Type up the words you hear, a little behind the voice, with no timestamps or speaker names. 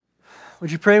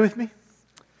Would you pray with me?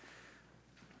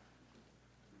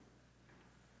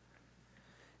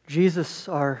 Jesus,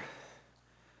 our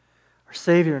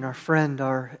Savior and our friend,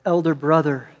 our elder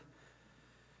brother,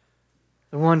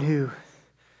 the one who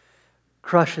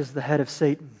crushes the head of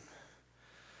Satan,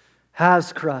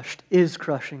 has crushed, is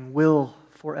crushing, will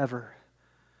forever.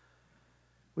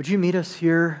 Would you meet us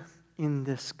here in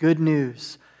this good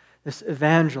news, this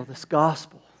evangel, this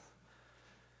gospel?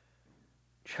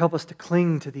 Would you help us to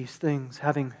cling to these things,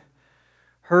 having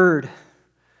heard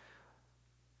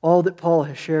all that Paul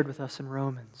has shared with us in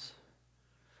Romans?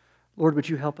 Lord, would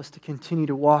you help us to continue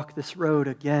to walk this road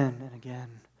again and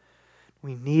again?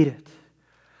 We need it.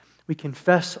 We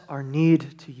confess our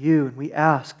need to you, and we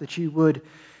ask that you would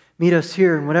meet us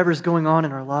here in whatever is going on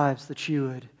in our lives, that you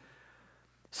would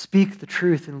speak the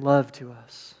truth in love to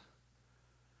us.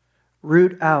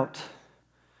 Root out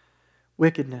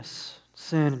wickedness,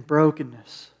 sin, and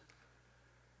brokenness.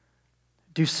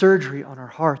 Do surgery on our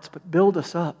hearts, but build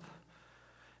us up.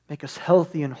 Make us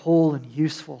healthy and whole and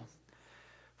useful.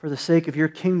 For the sake of your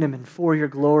kingdom and for your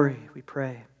glory, we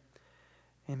pray.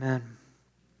 Amen.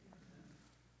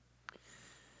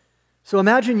 So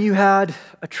imagine you had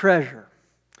a treasure.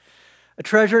 A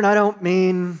treasure, and I don't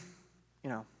mean,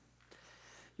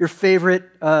 your favorite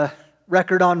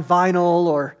record on vinyl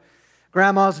or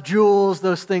grandma's jewels.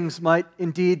 Those things might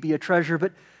indeed be a treasure,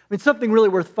 but something really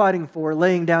worth fighting for,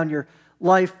 laying down your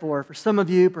life for. For some of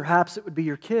you, perhaps it would be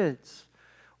your kids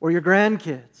or your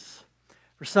grandkids.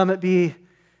 For some, it'd be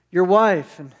your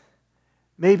wife and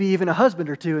maybe even a husband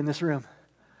or two in this room.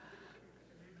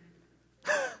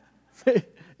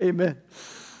 Amen.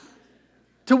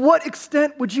 To what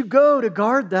extent would you go to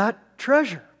guard that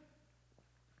treasure?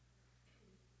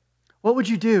 What would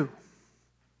you do?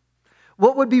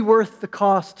 What would be worth the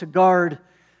cost to guard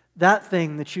that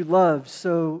thing that you love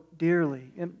so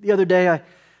dearly? And the other day, I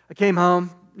came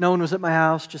home. No one was at my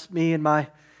house, just me and my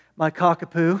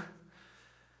cockapoo.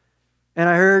 And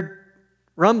I heard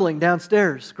rumbling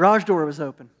downstairs. Garage door was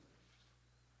open.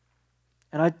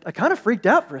 And I kind of freaked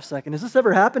out for a second. Has this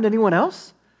ever happened to anyone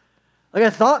else? I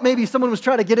thought maybe someone was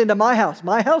trying to get into my house.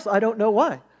 My house? I don't know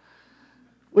why.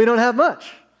 We don't have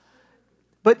much.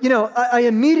 But, I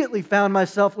immediately found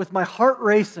myself with my heart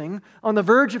racing, on the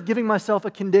verge of giving myself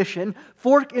a condition,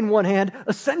 fork in one hand,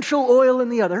 essential oil in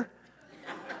the other,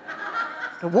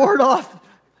 to ward off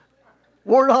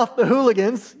the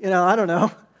hooligans, I don't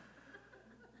know.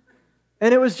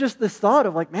 And it was just this thought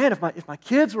of man, if my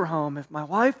kids were home, if my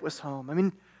wife was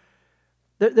home,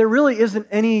 there really isn't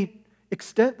any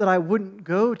extent that I wouldn't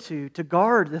go to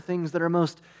guard the things that are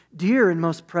most dear and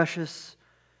most precious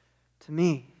to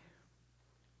me.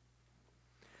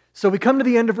 So we come to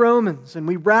the end of Romans and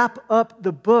we wrap up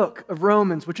the book of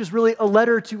Romans, which is really a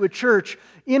letter to a church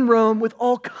in Rome with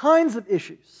all kinds of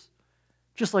issues,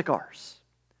 just like ours.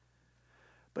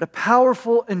 But a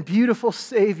powerful and beautiful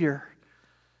Savior,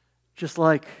 just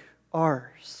like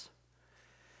ours.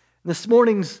 This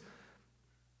morning's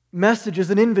message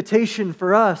is an invitation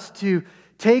for us to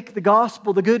take the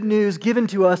gospel, the good news given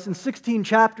to us in 16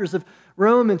 chapters of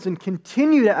Romans, and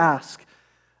continue to ask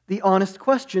the honest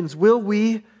questions. Will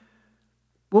we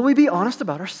be honest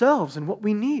about ourselves and what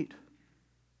we need?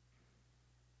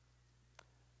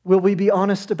 Will we be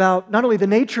honest about not only the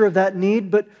nature of that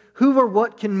need, but who or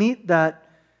what can meet that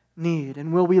need?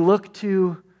 And will we look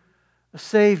to a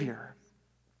Savior?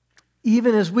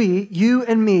 Even as we, you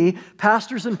and me,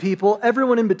 pastors and people,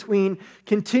 everyone in between,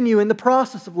 continue in the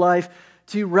process of life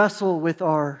to wrestle with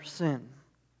our sin.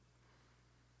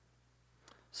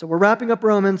 So we're wrapping up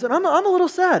Romans, and I'm a little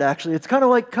sad, actually. It's kind of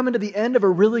like coming to the end of a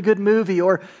really good movie,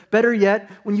 or better yet,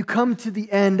 when you come to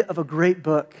the end of a great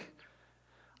book.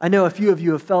 I know a few of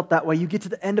you have felt that way. You get to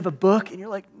the end of a book, and you're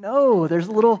like, no, there's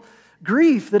a little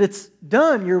grief that it's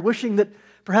done. You're wishing that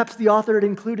perhaps the author had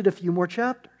included a few more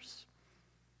chapters.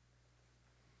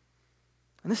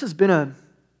 And this has been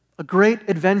a great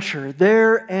adventure,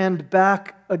 there and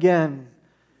back again,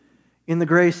 in the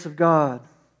grace of God.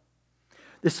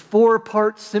 This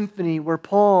 4-part symphony where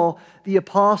Paul, the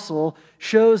apostle,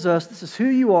 shows us this is who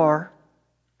you are,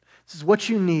 this is what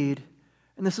you need,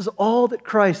 and this is all that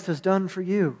Christ has done for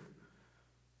you.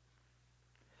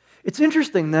 It's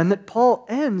interesting then that Paul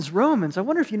ends Romans, I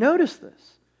wonder if you notice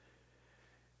this,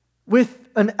 with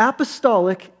an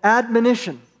apostolic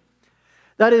admonition.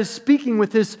 That is, speaking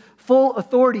with his full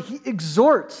authority, he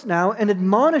exhorts now and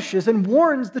admonishes and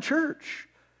warns the church.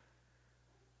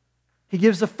 He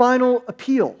gives a final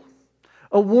appeal,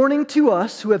 a warning to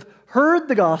us who have heard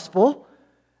the gospel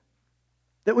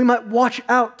that we might watch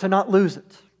out to not lose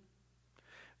it.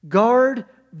 Guard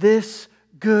this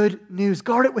good news.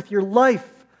 Guard it with your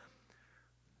life.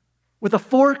 with a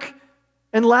fork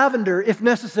and lavender if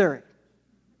necessary.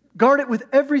 Guard it with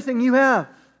everything you have.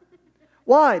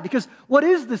 Why? Because what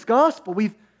is this gospel?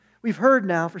 We've heard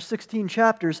now for 16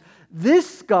 chapters,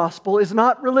 this gospel is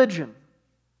not religion.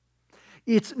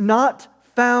 It's not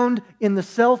found in the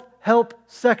self-help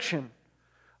section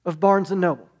of Barnes &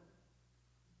 Noble.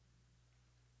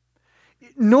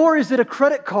 Nor is it a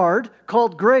credit card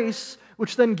called grace,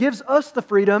 which then gives us the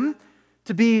freedom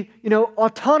to be,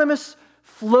 autonomous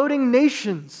floating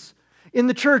nations in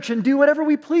the church and do whatever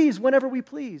we please, whenever we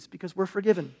please, because we're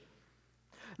forgiven.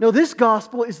 No, this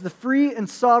gospel is the free and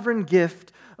sovereign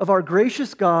gift of our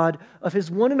gracious God, of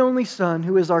His one and only Son,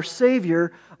 who is our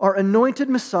Savior, our anointed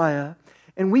Messiah,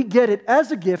 and we get it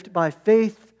as a gift by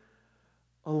faith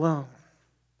alone.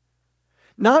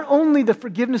 Not only the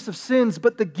forgiveness of sins,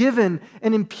 but the given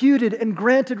and imputed and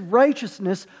granted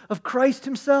righteousness of Christ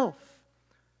Himself.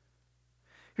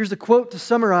 Here's a quote to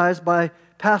summarize by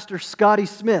Pastor Scotty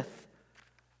Smith.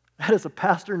 That is a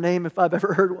pastor name if I've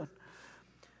ever heard one.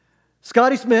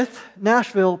 Scotty Smith,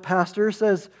 Nashville pastor,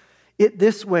 says it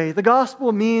this way: the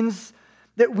gospel means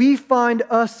that we find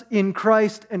us in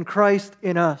Christ and Christ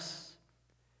in us.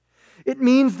 It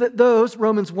means that those,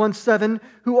 Romans 1:7,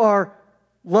 who are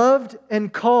loved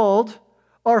and called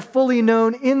are fully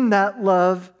known in that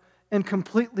love and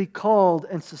completely called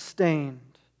and sustained.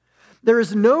 There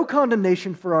is no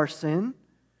condemnation for our sin,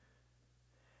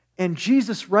 and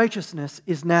Jesus' righteousness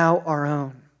is now our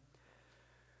own.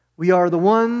 We are the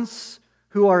ones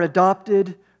who are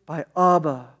adopted by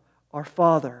Abba, our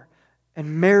Father,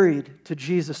 and married to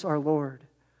Jesus our Lord,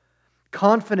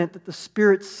 confident that the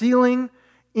Spirit's sealing,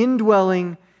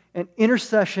 indwelling, and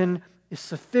intercession is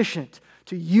sufficient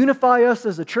to unify us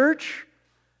as a church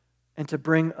and to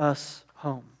bring us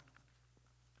home.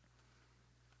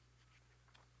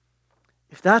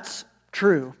 If that's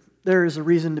true, there is a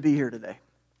reason to be here today.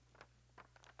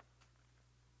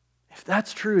 If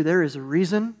that's true, there is a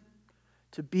reason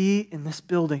to be in this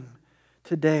building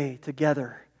today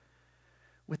together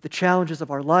with the challenges of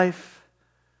our life,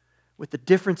 with the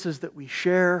differences that we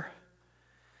share,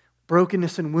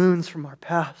 brokenness and wounds from our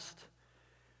past.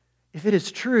 If it is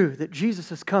true that Jesus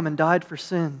has come and died for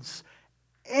sins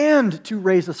and to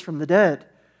raise us from the dead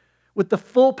with the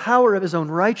full power of His own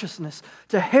righteousness,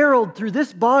 to herald through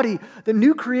this body the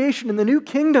new creation and the new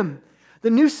kingdom, the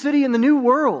new city and the new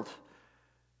world,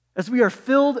 as we are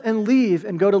filled and leave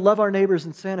and go to love our neighbors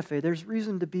in Santa Fe, there's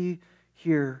reason to be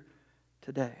here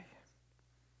today.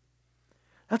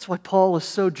 That's why Paul is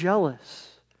so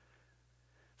jealous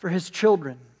for his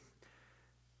children,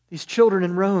 these children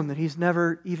in Rome that he's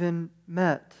never even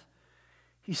met.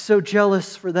 He's so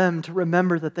jealous for them to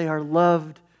remember that they are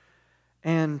loved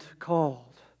and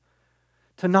called,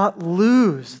 to not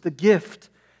lose the gift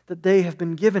that they have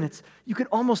been given. You can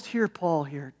almost hear Paul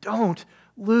here. Don't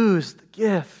lose the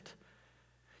gift.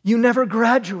 You never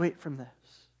graduate from this.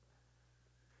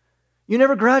 You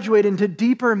never graduate into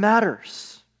deeper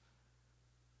matters.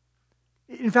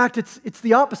 In fact, it's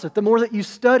the opposite. The more that you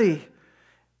study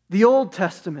the Old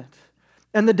Testament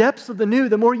and the depths of the New,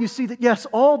 the more you see that, yes,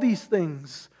 all these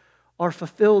things are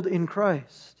fulfilled in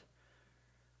Christ.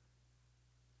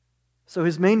 So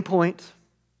his main point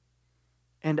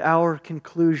and our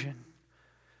conclusion: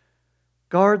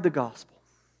 guard the gospel.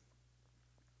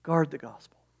 Guard the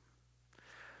gospel.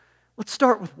 Let's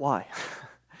start with why.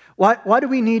 Why do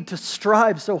we need to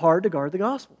strive so hard to guard the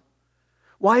gospel?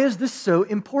 Why is this so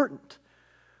important?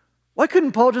 Why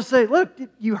couldn't Paul just say, look,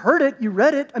 you heard it, you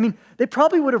read it? I mean, they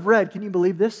probably would have read, can you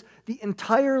believe this? The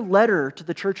entire letter to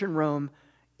the church in Rome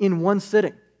in one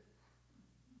sitting.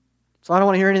 So I don't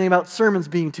want to hear anything about sermons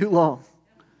being too long.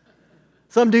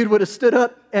 Some dude would have stood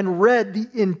up and read the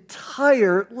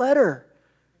entire letter.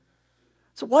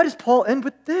 So why does Paul end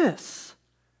with this?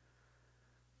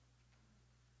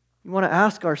 You want to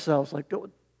ask ourselves,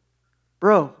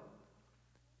 bro,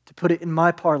 to put it in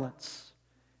my parlance,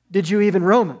 did you even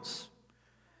Romans?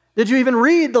 Did you even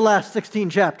read the last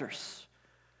 16 chapters?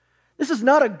 This is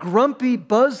not a grumpy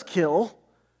buzzkill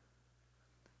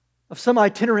of some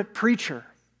itinerant preacher,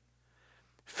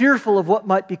 fearful of what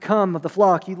might become of the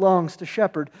flock he longs to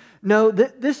shepherd. No,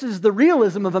 this is the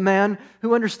realism of a man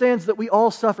who understands that we all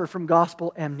suffer from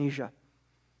gospel amnesia.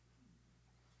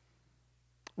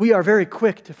 We are very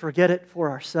quick to forget it for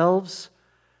ourselves,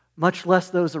 much less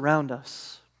those around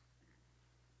us.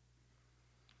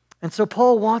 And so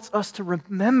Paul wants us to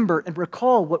remember and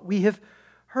recall what we have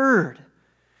heard,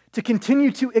 to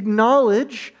continue to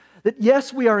acknowledge that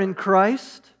yes, we are in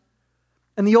Christ,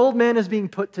 and the old man is being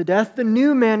put to death, the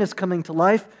new man is coming to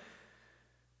life,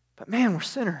 but man, we're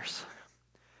sinners.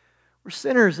 We're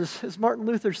sinners, as Martin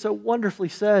Luther so wonderfully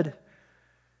said.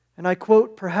 And I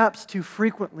quote perhaps too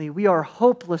frequently, we are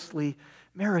hopelessly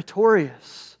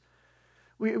meritorious.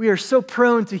 We are so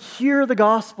prone to hear the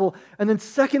gospel and then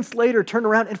seconds later turn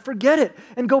around and forget it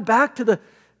and go back to the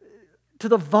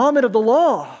vomit of the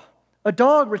law, a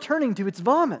dog returning to its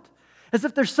vomit, as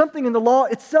if there's something in the law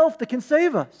itself that can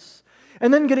save us.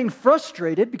 And then getting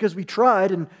frustrated because we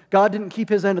tried and God didn't keep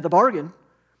his end of the bargain,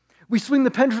 we swing the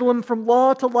pendulum from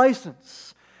law to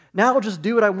license. Now I'll just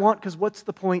do what I want because what's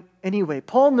the point anyway?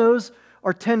 Paul knows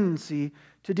our tendency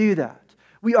to do that.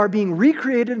 We are being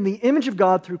recreated in the image of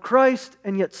God through Christ,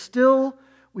 and yet still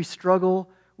we struggle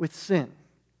with sin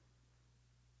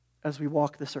as we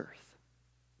walk this earth.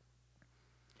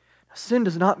 Now, sin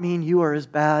does not mean you are as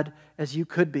bad as you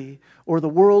could be, or the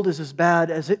world is as bad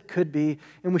as it could be,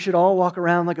 and we should all walk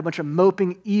around like a bunch of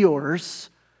moping Eeyores,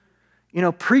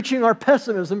 preaching our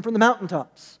pessimism from the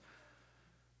mountaintops.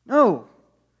 No.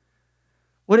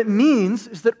 What it means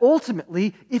is that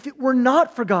ultimately, if it were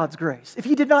not for God's grace, if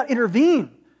He did not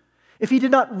intervene, if He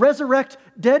did not resurrect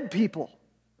dead people,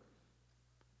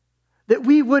 that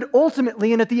we would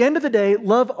ultimately, and at the end of the day,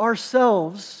 love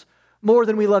ourselves more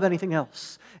than we love anything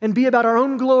else, and be about our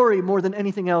own glory more than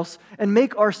anything else, and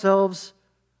make ourselves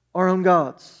our own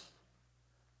gods.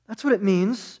 That's what it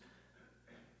means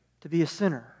to be a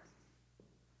sinner.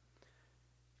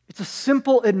 It's a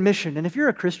simple admission, and if you're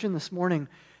a Christian this morning,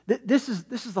 this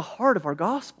is the heart of our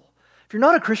gospel. If you're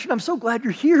not a Christian, I'm so glad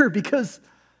you're here because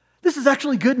this is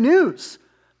actually good news.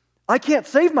 I can't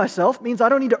save myself means I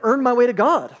don't need to earn my way to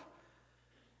God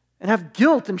and have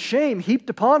guilt and shame heaped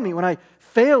upon me when I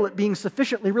fail at being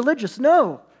sufficiently religious.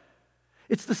 No.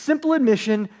 It's the simple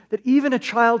admission that even a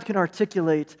child can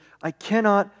articulate, I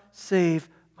cannot save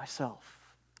myself.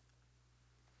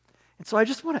 And so I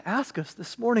just want to ask us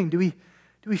this morning, do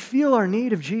we feel our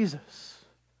need of Jesus?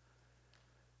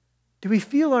 Do we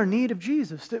feel our need of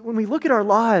Jesus? That when we look at our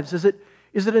lives, is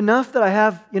it enough that I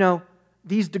have,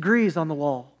 these degrees on the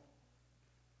wall?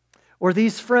 Or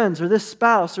these friends, or this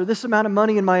spouse, or this amount of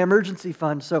money in my emergency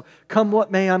fund, so come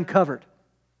what may, I'm covered.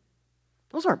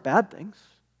 Those aren't bad things.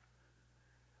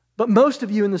 But most of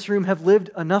you in this room have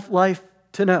lived enough life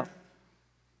to know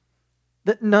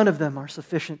that none of them are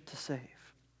sufficient to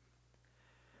save.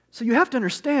 So you have to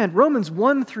understand, Romans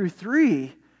 1 through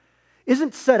 3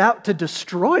 isn't set out to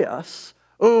destroy us.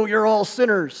 Oh, you're all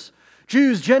sinners.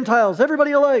 Jews, Gentiles,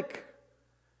 everybody alike.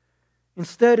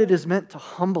 Instead, it is meant to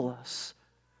humble us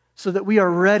so that we are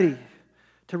ready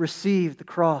to receive the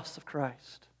cross of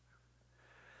Christ.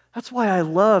 That's why I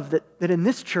love that in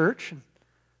this church, and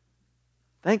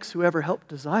thanks whoever helped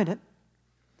design it,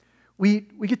 we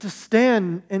get to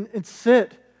stand and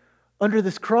sit under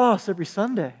this cross every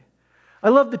Sunday. I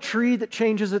love the tree that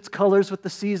changes its colors with the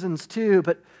seasons too,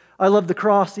 but I love the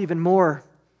cross even more.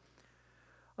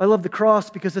 I love the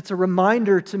cross because it's a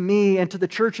reminder to me and to the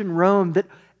church in Rome that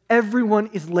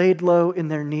everyone is laid low in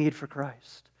their need for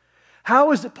Christ.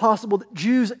 How is it possible that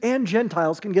Jews and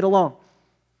Gentiles can get along?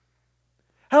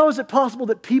 How is it possible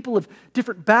that people of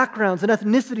different backgrounds and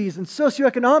ethnicities and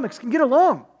socioeconomics can get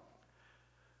along?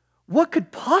 What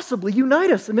could possibly unite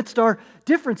us amidst our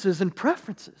differences and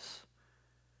preferences?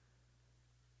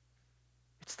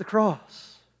 It's the cross.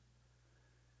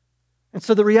 And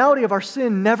so the reality of our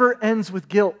sin never ends with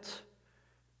guilt.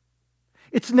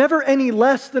 It's never any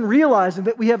less than realizing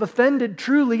that we have offended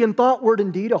truly in thought, word,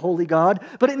 and deed a holy God,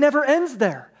 but it never ends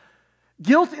there.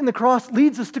 Guilt in the cross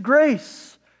leads us to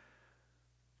grace.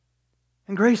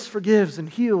 And grace forgives and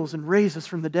heals and raises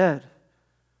from the dead.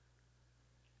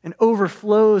 And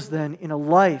overflows then in a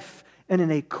life and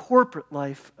in a corporate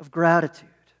life of gratitude.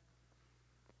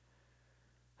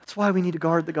 That's why we need to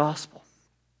guard the gospel.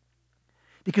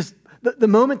 Because the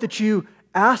moment that you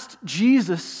asked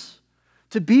Jesus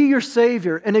to be your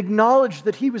Savior and acknowledged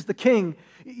that He was the King,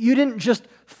 you didn't just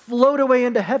float away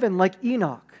into heaven like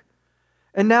Enoch.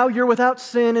 And now you're without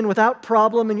sin and without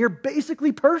problem and you're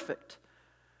basically perfect.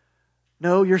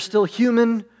 No, you're still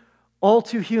human, all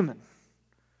too human.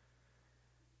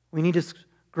 We need His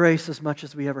grace as much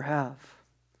as we ever have.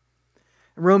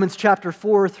 In Romans chapter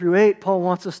 4 through 8, Paul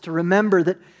wants us to remember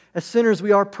that as sinners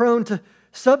we are prone to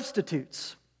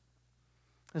substitutes.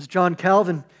 As John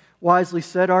Calvin wisely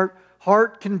said, our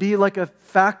heart can be like a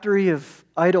factory of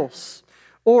idols.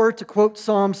 Or to quote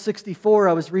Psalm 64,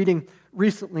 I was reading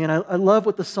recently, and I love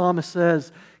what the psalmist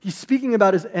says. He's speaking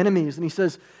about his enemies, and he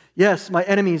says, yes, my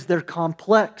enemies, they're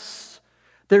complex.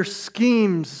 Their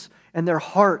schemes and their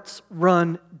hearts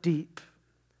run deep.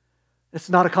 It's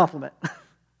not a compliment.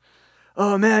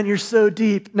 Oh man, you're so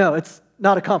deep. No, it's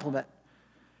not a compliment.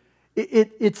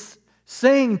 It's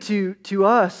saying to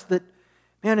us that,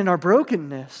 man, in our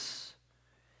brokenness,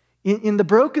 In the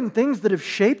broken things that have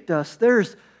shaped us,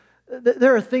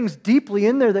 there are things deeply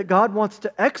in there that God wants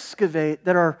to excavate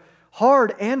that are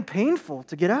hard and painful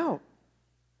to get out,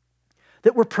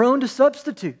 that we're prone to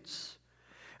substitutes.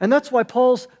 And that's why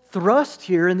Paul's thrust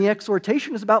here in the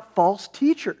exhortation is about false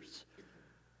teachers.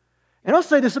 And I'll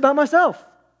say this about myself,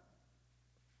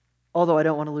 although I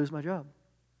don't want to lose my job.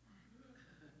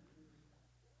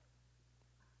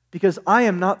 Because I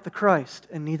am not the Christ,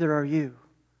 and neither are you.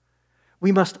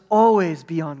 We must always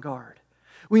be on guard.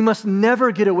 We must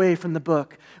never get away from the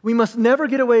book. We must never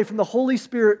get away from the Holy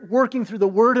Spirit working through the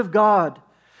Word of God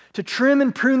to trim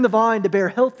and prune the vine to bear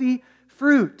healthy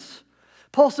fruit.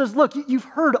 Paul says, look, you've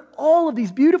heard all of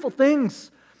these beautiful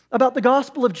things about the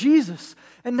gospel of Jesus,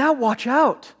 and now watch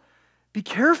out. Be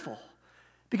careful.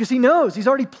 Because he knows, he's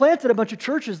already planted a bunch of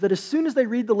churches that as soon as they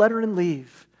read the letter and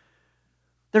leave,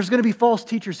 there's going to be false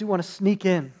teachers who want to sneak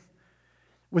in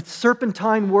with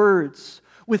serpentine words,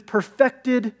 with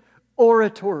perfected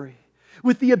oratory,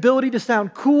 with the ability to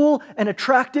sound cool and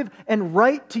attractive and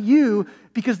right to you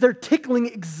because they're tickling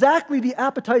exactly the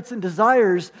appetites and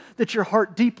desires that your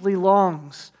heart deeply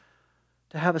longs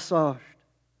to have assuaged.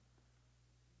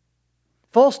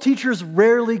 False teachers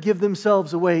rarely give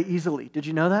themselves away easily. Did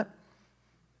you know that?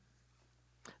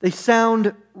 They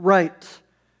sound right.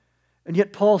 And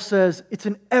yet Paul says it's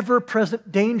an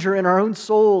ever-present danger in our own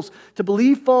souls to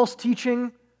believe false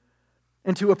teaching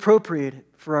and to appropriate it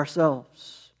for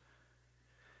ourselves.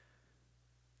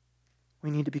 We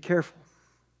need to be careful.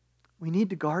 We need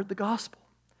to guard the gospel.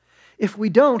 If we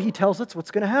don't, he tells us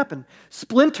what's going to happen.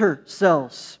 Splinter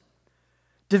cells,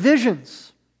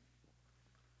 divisions.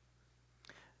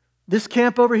 This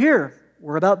camp over here,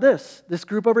 we're about this. This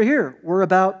group over here, we're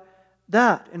about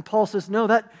that. And Paul says, no,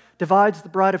 that divides the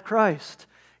bride of Christ.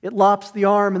 It lops the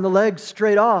arm and the leg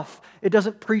straight off. It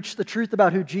doesn't preach the truth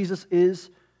about who Jesus is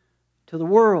to the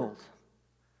world.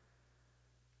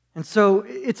 And so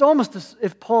it's almost as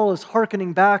if Paul is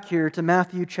hearkening back here to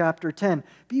Matthew chapter 10.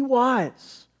 Be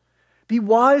wise. Be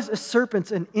wise as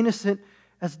serpents and innocent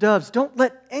as doves. Don't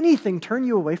let anything turn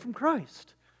you away from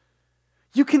Christ.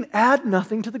 You can add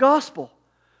nothing to the gospel,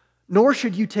 nor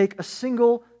should you take a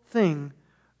single thing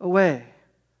away.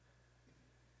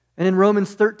 And in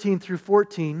Romans 13 through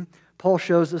 14, Paul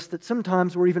shows us that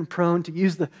sometimes we're even prone to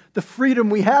use the freedom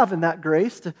we have in that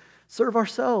grace to serve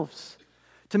ourselves,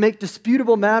 to make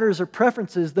disputable matters or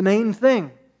preferences the main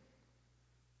thing.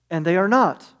 And they are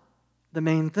not the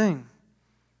main thing.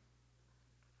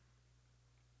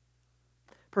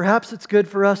 Perhaps it's good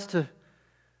for us to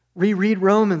reread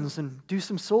Romans and do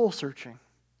some soul searching.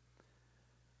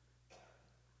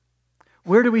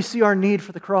 Where do we see our need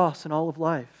for the cross in all of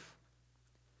life?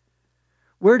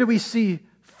 Where do we see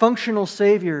functional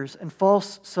saviors and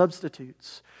false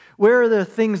substitutes? Where are the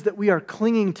things that we are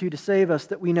clinging to save us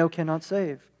that we know cannot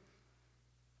save?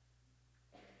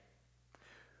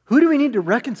 Who do we need to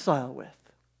reconcile with?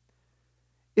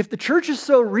 If the church is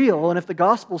so real, and if the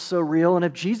gospel is so real, and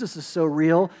if Jesus is so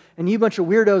real, and you bunch of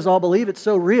weirdos all believe it's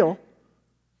so real,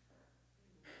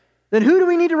 then who do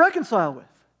we need to reconcile with?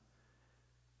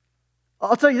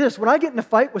 I'll tell you this, when I get in a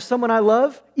fight with someone I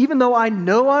love, even though I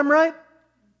know I'm right,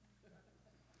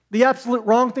 the absolute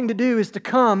wrong thing to do is to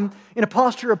come in a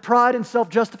posture of pride and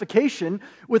self-justification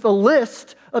with a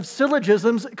list of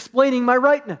syllogisms explaining my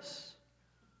rightness.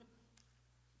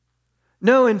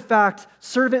 No, in fact,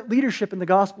 servant leadership in the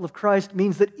gospel of Christ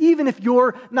means that even if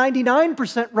you're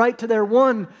 99% right to their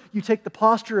one, you take the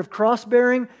posture of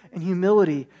cross-bearing and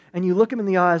humility, and you look them in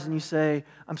the eyes and you say,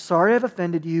 I'm sorry I've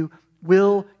offended you.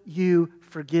 Will you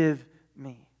forgive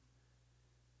me?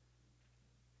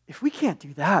 If we can't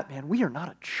do that, man, we are not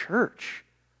a church.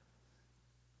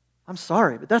 I'm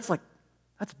sorry, but that's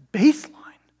baseline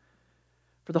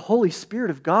for the Holy Spirit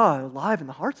of God alive in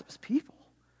the hearts of His people.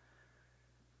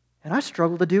 And I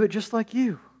struggle to do it just like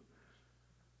you.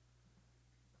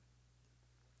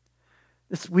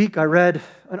 This week I read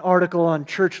an article on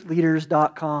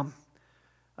churchleaders.com.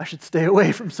 I should stay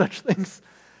away from such things.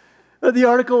 The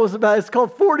article it's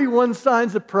called 41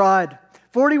 Signs of Pride.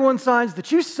 41 signs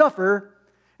that you suffer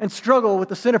and struggle with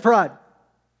the sin of pride.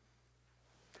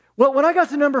 Well, when I got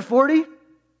to number 40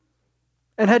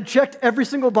 and had checked every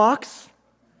single box,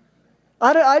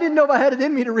 I didn't know if I had it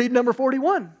in me to read number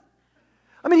 41.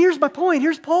 I mean, here's my point.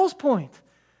 Here's Paul's point.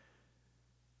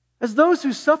 As those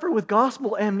who suffer with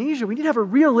gospel amnesia, we need to have a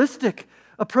realistic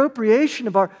appropriation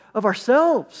of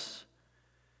ourselves.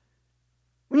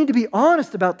 We need to be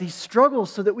honest about these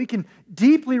struggles so that we can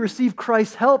deeply receive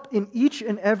Christ's help in each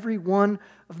and every one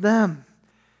of them.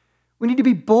 We need to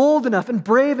be bold enough and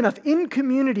brave enough in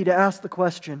community to ask the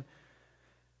question,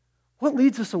 what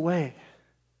leads us away?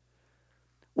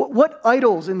 What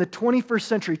idols in the 21st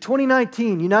century,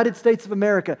 2019, United States of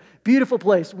America, beautiful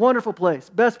place, wonderful place,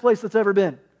 best place that's ever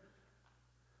been.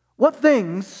 What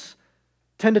things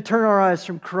tend to turn our eyes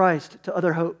from Christ to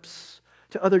other hopes,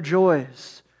 to other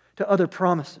joys, to other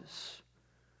promises?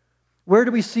 Where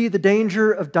do we see the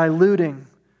danger of diluting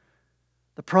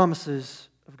the promises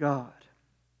of God?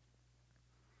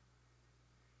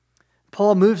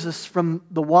 Paul moves us from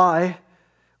the why,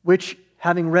 which,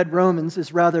 having read Romans,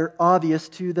 is rather obvious,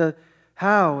 to the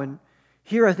how. And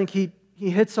here I think he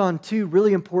hits on two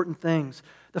really important things.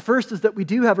 The first is that we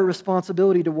do have a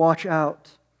responsibility to watch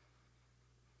out.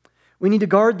 We need to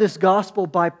guard this gospel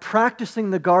by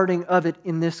practicing the guarding of it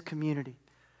in this community.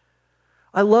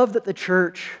 I love that the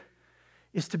church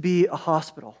is to be a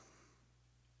hospital.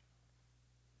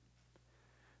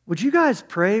 Would you guys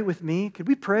pray with me? Could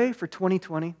we pray for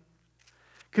 2020?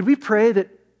 Could we pray that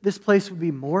this place would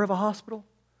be more of a hospital?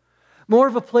 More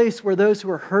of a place where those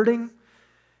who are hurting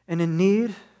and in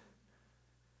need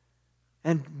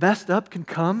and messed up can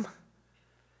come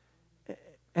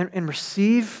and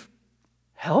receive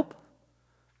help?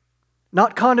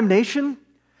 Not condemnation.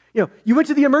 You went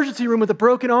to the emergency room with a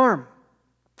broken arm.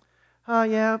 Oh,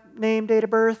 yeah, name, date of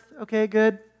birth. Okay,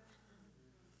 good.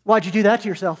 Why'd you do that to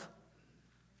yourself?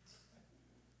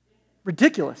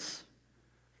 Ridiculous.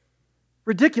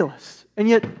 Ridiculous. And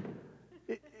yet,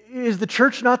 is the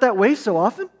church not that way so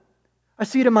often? I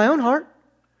see it in my own heart.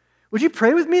 Would you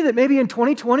pray with me that maybe in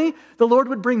 2020, the Lord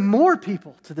would bring more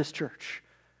people to this church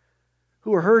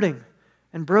who are hurting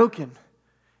and broken,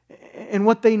 and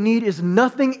what they need is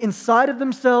nothing inside of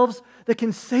themselves that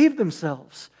can save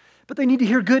themselves, but they need to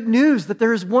hear good news that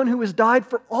there is one who has died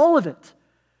for all of it.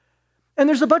 And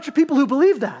there's a bunch of people who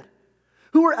believe that,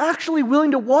 who are actually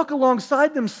willing to walk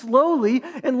alongside them slowly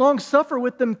and long suffer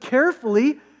with them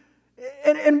carefully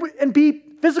and be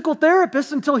physical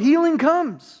therapists until healing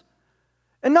comes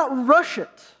and not rush it.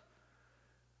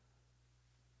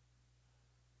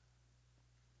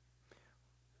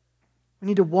 We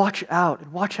need to watch out.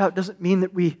 And watch out doesn't mean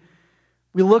that we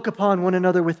look upon one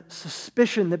another with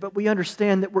suspicion, but we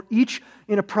understand that we're each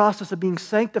in a process of being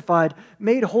sanctified,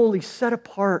 made holy, set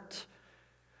apart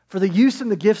for the use and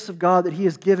the gifts of God that He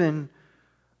has given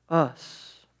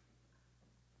us.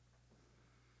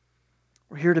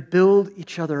 We're here to build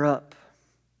each other up.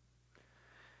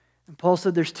 And Paul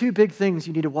said there's two big things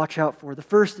you need to watch out for. The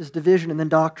first is division and then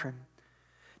doctrine.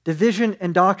 Division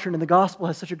and doctrine, and the gospel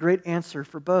has such a great answer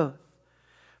for both.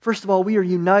 First of all, we are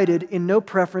united in no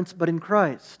preference but in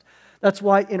Christ. That's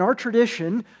why in our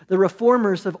tradition, the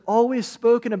Reformers have always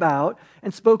spoken about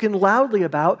and spoken loudly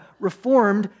about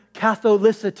Reformed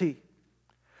Catholicity.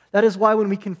 That is why when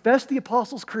we confess the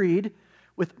Apostles' Creed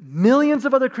with millions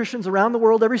of other Christians around the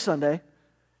world every Sunday,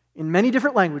 in many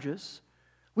different languages,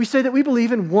 we say that we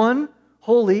believe in one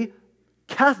holy,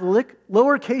 Catholic,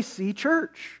 lowercase c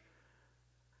church.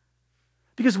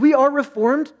 Because we are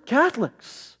Reformed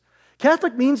Catholics.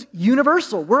 Catholic means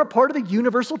universal. We're a part of the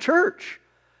universal church.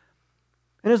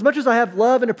 And as much as I have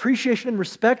love and appreciation and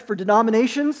respect for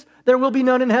denominations, there will be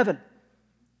none in heaven.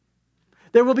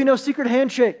 There will be no secret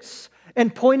handshakes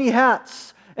and pointy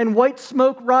hats and white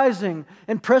smoke rising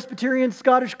and Presbyterian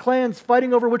Scottish clans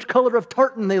fighting over which color of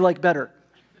tartan they like better.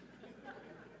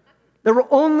 There will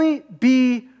only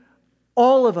be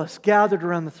all of us gathered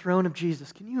around the throne of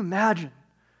Jesus. Can you imagine?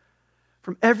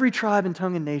 From every tribe and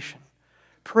tongue and nation,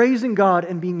 praising God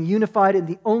and being unified in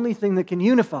the only thing that can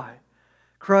unify,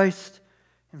 Christ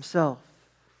Himself.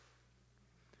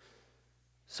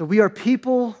 So we are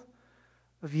people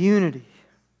of unity.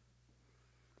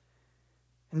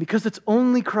 And because it's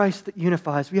only Christ that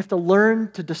unifies, we have to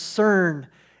learn to discern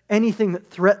anything that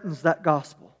threatens that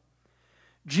gospel.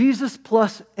 Jesus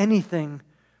plus anything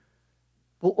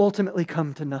will ultimately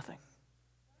come to nothing.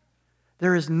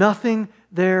 There is nothing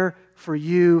there for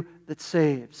you that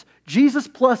saves. Jesus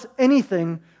plus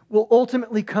anything will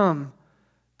ultimately come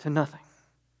to nothing.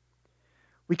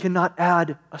 We cannot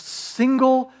add a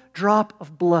single drop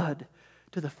of blood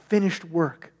to the finished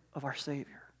work of our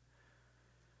Savior.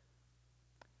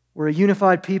 We're a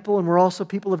unified people, and we're also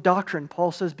people of doctrine.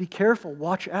 Paul says, be careful,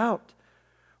 watch out.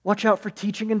 Watch out for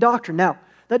teaching and doctrine. Now,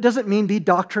 that doesn't mean be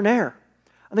doctrinaire.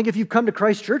 I think if you've come to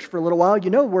Christ Church for a little while, you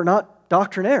know we're not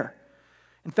doctrinaire.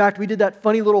 In fact, we did that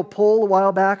funny little poll a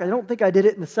while back. I don't think I did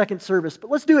it in the second service, but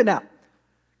let's do it now.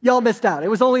 Y'all missed out. It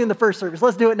was only in the first service.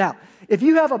 Let's do it now. If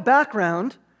you have a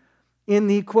background in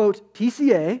the, quote,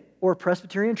 PCA, or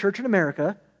Presbyterian Church in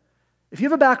America, if you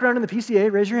have a background in the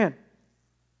PCA, raise your hand.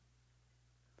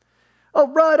 All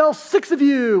right, all 6 of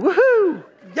you. Woohoo!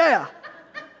 Yeah.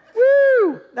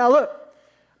 Woo! Now look,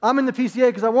 I'm in the PCA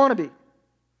because I want to be.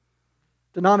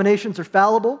 Denominations are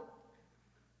fallible.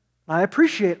 I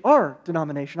appreciate our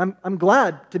denomination. I'm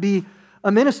glad to be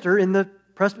a minister in the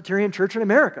Presbyterian Church in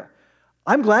America.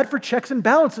 I'm glad for checks and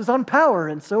balances on power,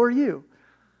 and so are you.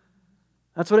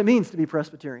 That's what it means to be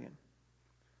Presbyterian.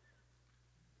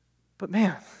 But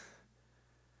man,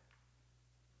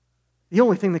 the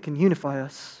only thing that can unify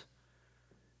us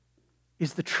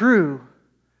is the true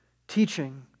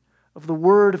teaching of the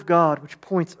Word of God, which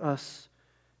points us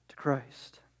to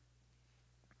Christ.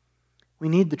 We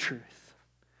need the truth.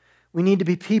 We need to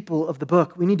be people of the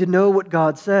book. We need to know what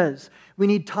God says. We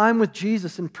need time with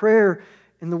Jesus in prayer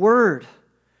in the Word.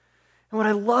 And what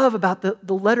I love about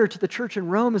the letter to the church in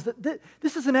Rome is that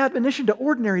this is an admonition to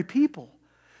ordinary people.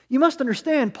 You must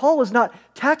understand, Paul is not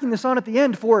tacking this on at the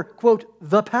end for, quote,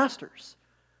 the pastors.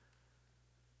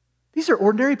 These are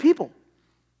ordinary people.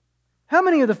 How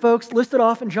many of the folks listed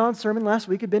off in John's sermon last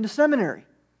week had been to seminary?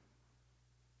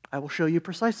 I will show you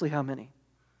precisely how many.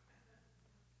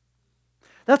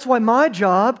 That's why my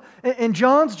job and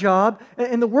John's job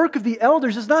and the work of the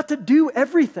elders is not to do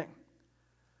everything.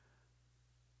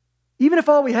 Even if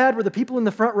all we had were the people in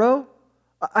the front row,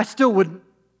 I still wouldn't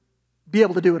be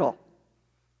able to do it all.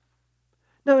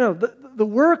 No. The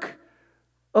work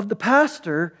of the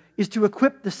pastor is to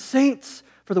equip the saints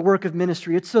for the work of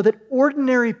ministry. It's so that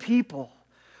ordinary people,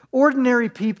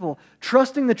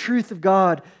 trusting the truth of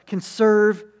God, can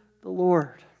serve the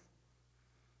Lord.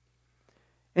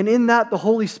 And in that, the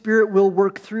Holy Spirit will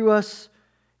work through us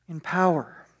in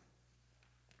power.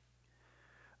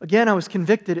 Again, I was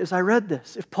convicted as I read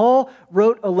this. If Paul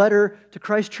wrote a letter to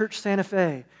Christ Church Santa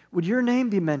Fe, would your name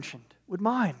be mentioned? Would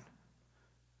mine?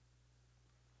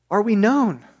 Are we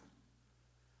known?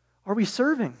 Are we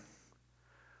serving?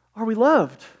 Are we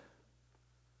loved?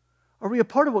 Are we a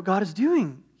part of what God is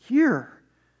doing here?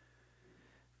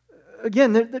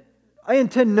 Again, I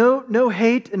intend no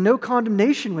hate and no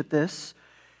condemnation with this,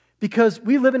 because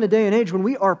we live in a day and age when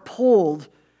we are pulled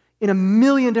in a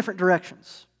million different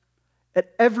directions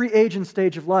at every age and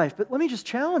stage of life. But let me just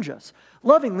challenge us.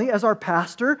 Lovingly, as our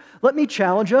pastor, let me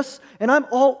challenge us, and I'm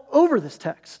all over this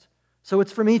text, so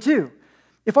it's for me too.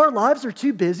 If our lives are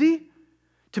too busy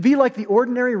to be like the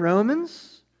ordinary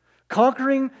Romans,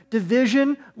 conquering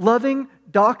division, loving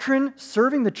doctrine,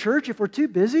 serving the church, if we're too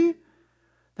busy,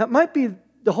 that might be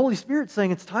the Holy Spirit saying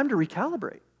it's time to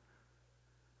recalibrate.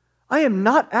 I am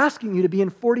not asking you to be in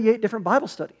 48 different Bible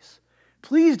studies.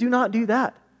 Please do not do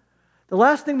that. The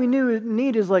last thing we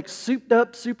need is like souped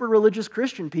up, super religious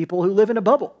Christian people who live in a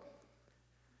bubble.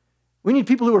 We need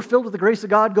people who are filled with the grace of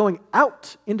God going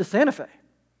out into Santa Fe,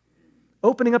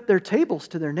 opening up their tables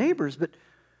to their neighbors. But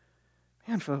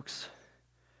man, folks,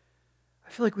 I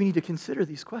feel like we need to consider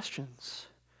these questions.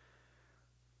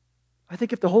 I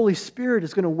think if the Holy Spirit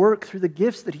is going to work through the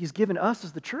gifts that He's given us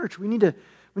as the church, we need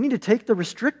to take the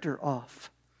restrictor off.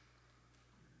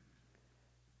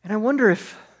 And I wonder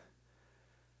if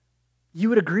you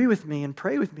would agree with me and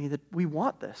pray with me that we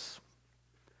want this.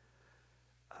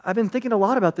 I've been thinking a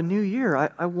lot about the new year.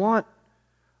 I want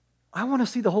to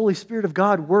see the Holy Spirit of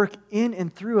God work in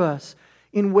and through us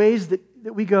in ways that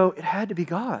we go, it had to be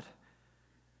God.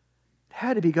 It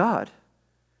had to be God.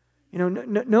 You know,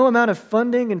 no amount of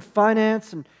funding and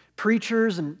finance and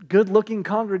preachers and good-looking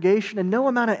congregation and no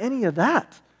amount of any of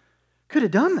that could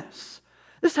have done this.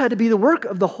 This had to be the work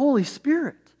of the Holy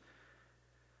Spirit.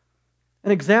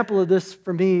 An example of this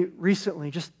for me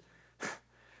recently, just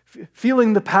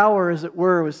feeling the power, as it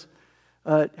were,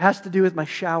 has to do with my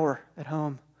shower at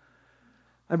home.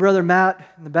 My brother Matt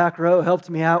in the back row helped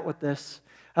me out with this.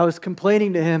 I was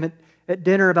complaining to him at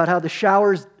dinner about how the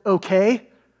shower's okay,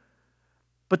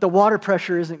 but the water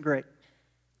pressure isn't great.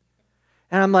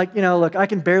 And I'm like, look, I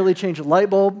can barely change a light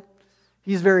bulb.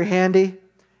 He's very handy.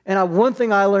 And one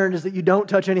thing I learned is that you don't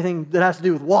touch anything that has to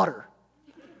do with water.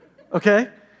 Okay?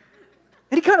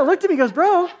 And he kind of looked at me and goes,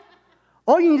 bro,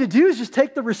 all you need to do is just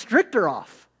take the restrictor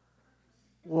off.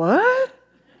 What?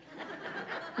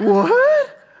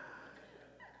 What?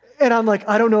 And I'm like,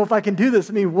 I don't know if I can do this.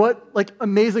 I mean, what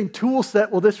amazing tool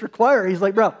set will this require? He's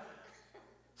like, bro,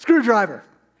 screwdriver.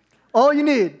 All you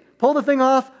need. Pull the thing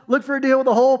off, look for a deal with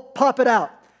a hole, pop it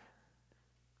out.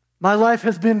 My life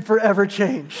has been forever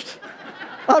changed.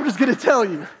 I'm just going to tell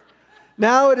you.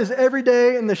 Now it is every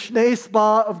day in the Schnee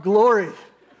Spa of glory.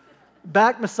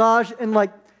 Back massage, and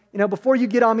before you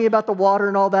get on me about the water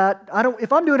and all that,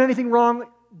 if I'm doing anything wrong,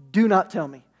 do not tell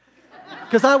me.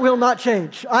 Because I will not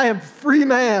change. I am free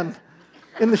man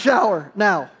in the shower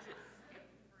now.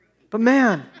 But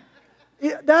man,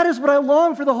 that is what I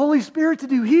long for the Holy Spirit to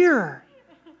do here.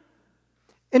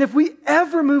 And if we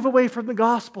ever move away from the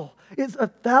gospel, it's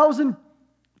 1,000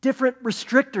 different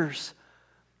restrictors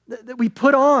that we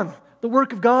put on the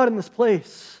work of God in this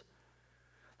place.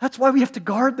 That's why we have to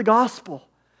guard the gospel.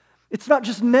 It's not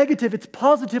just negative, it's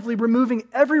positively removing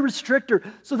every restrictor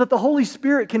so that the Holy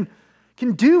Spirit can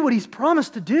do what He's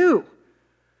promised to do,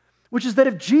 which is that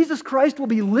if Jesus Christ will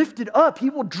be lifted up, He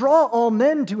will draw all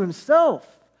men to Himself.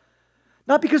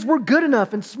 Not because we're good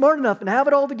enough and smart enough and have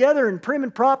it all together and prim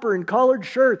and proper and collared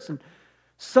shirts and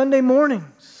Sunday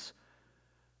mornings,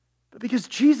 but because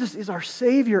Jesus is our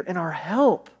Savior and our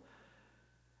help.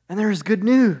 And there is good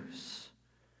news.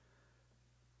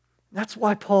 That's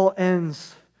why Paul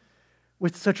ends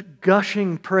with such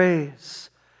gushing praise.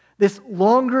 This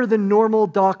longer than normal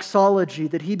doxology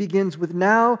that he begins with,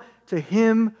 now to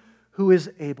Him who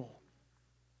is able.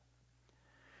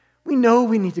 We know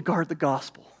we need to guard the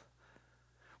gospel.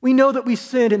 We know that we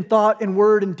sin in thought and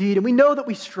word and deed, and we know that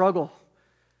we struggle.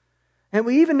 And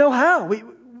we even know how.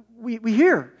 We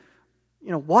hear,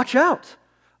 watch out,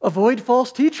 avoid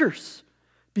false teachers,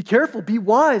 be careful, be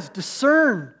wise,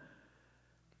 discern,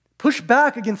 push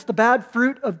back against the bad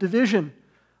fruit of division,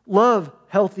 love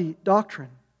healthy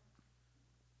doctrine.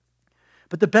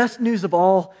 But the best news of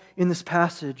all in this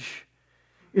passage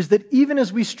is that even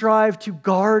as we strive to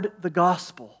guard the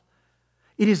gospel,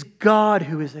 it is God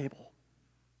who is able.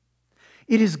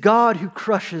 It is God who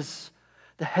crushes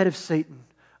the head of Satan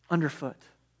underfoot.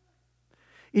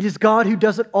 It is God who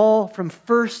does it all from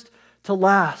first to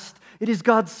last. It is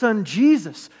God's Son,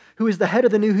 Jesus, who is the head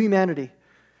of the new humanity,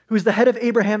 who is the head of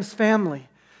Abraham's family,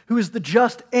 who is the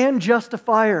just and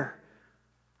justifier,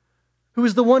 who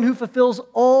is the one who fulfills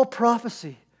all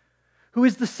prophecy, who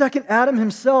is the second Adam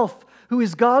himself, who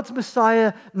is God's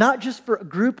Messiah, not just for a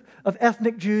group of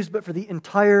ethnic Jews, but for the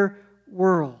entire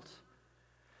world.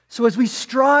 So as we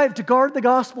strive to guard the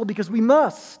gospel, because we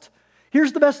must,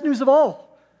 here's the best news of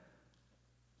all.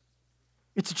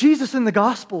 It's Jesus in the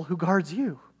gospel who guards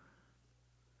you.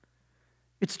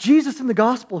 It's Jesus in the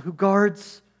gospel who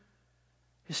guards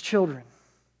His children.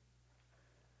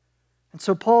 And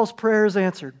so Paul's prayer is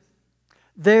answered.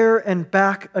 There and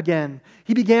back again.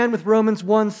 He began with Romans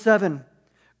 1:7.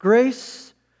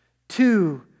 Grace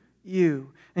to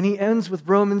you. And he ends with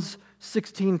Romans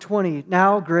 16:20.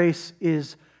 Now grace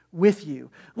is with you.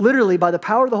 Literally, by the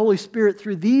power of the Holy Spirit,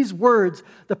 through these words,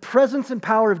 the presence and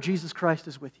power of Jesus Christ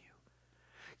is with you.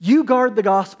 You guard the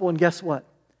gospel, and guess what?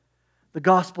 The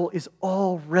gospel is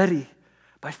already,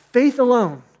 by faith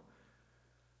alone,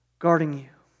 guarding you.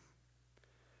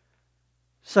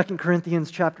 2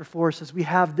 Corinthians chapter 4 says, we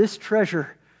have this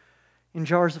treasure in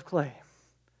jars of clay,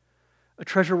 a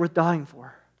treasure worth dying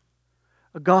for,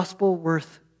 a gospel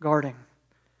worth guarding,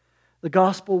 the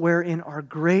gospel wherein our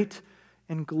great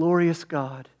and glorious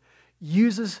God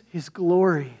uses His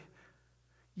glory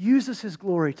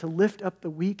to lift up the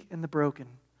weak and the broken,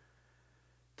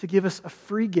 to give us a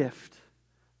free gift,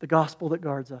 the gospel that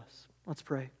guards us. Let's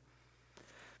pray.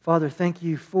 Father, thank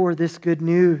you for this good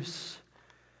news.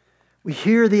 We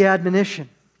hear the admonition.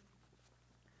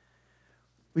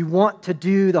 We want to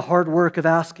do the hard work of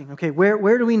asking, okay,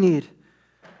 where do we need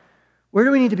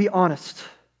to be honest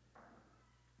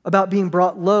about being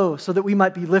brought low so that we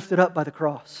might be lifted up by the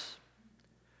cross?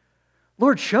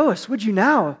 Lord, show us, would you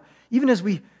now, even as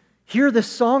we hear this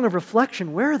song of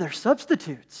reflection, where are their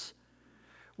substitutes?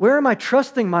 Where am I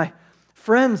trusting my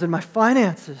friends and my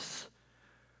finances?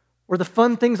 Or the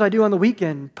fun things I do on the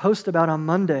weekend, post about on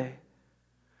Monday?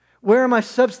 Where am I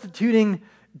substituting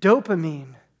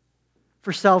dopamine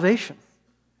for salvation?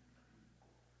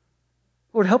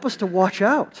 Lord, help us to watch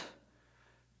out.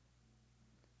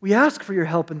 We ask for your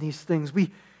help in these things.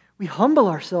 We humble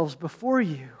ourselves before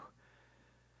you.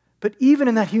 But even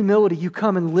in that humility, you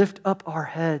come and lift up our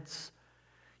heads.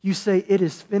 You say, it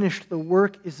is finished, the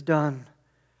work is done.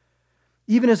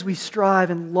 Even as we strive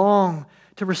and long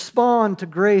to respond to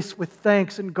grace with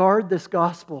thanks and guard this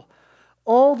gospel,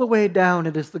 all the way down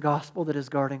it is the gospel that is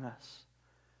guarding us.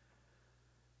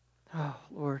 Oh,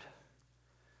 Lord,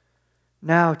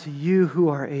 now to you who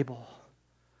are able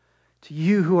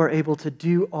to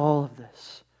do all of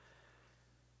this,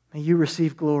 may you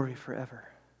receive glory forever.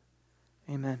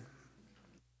 Amen.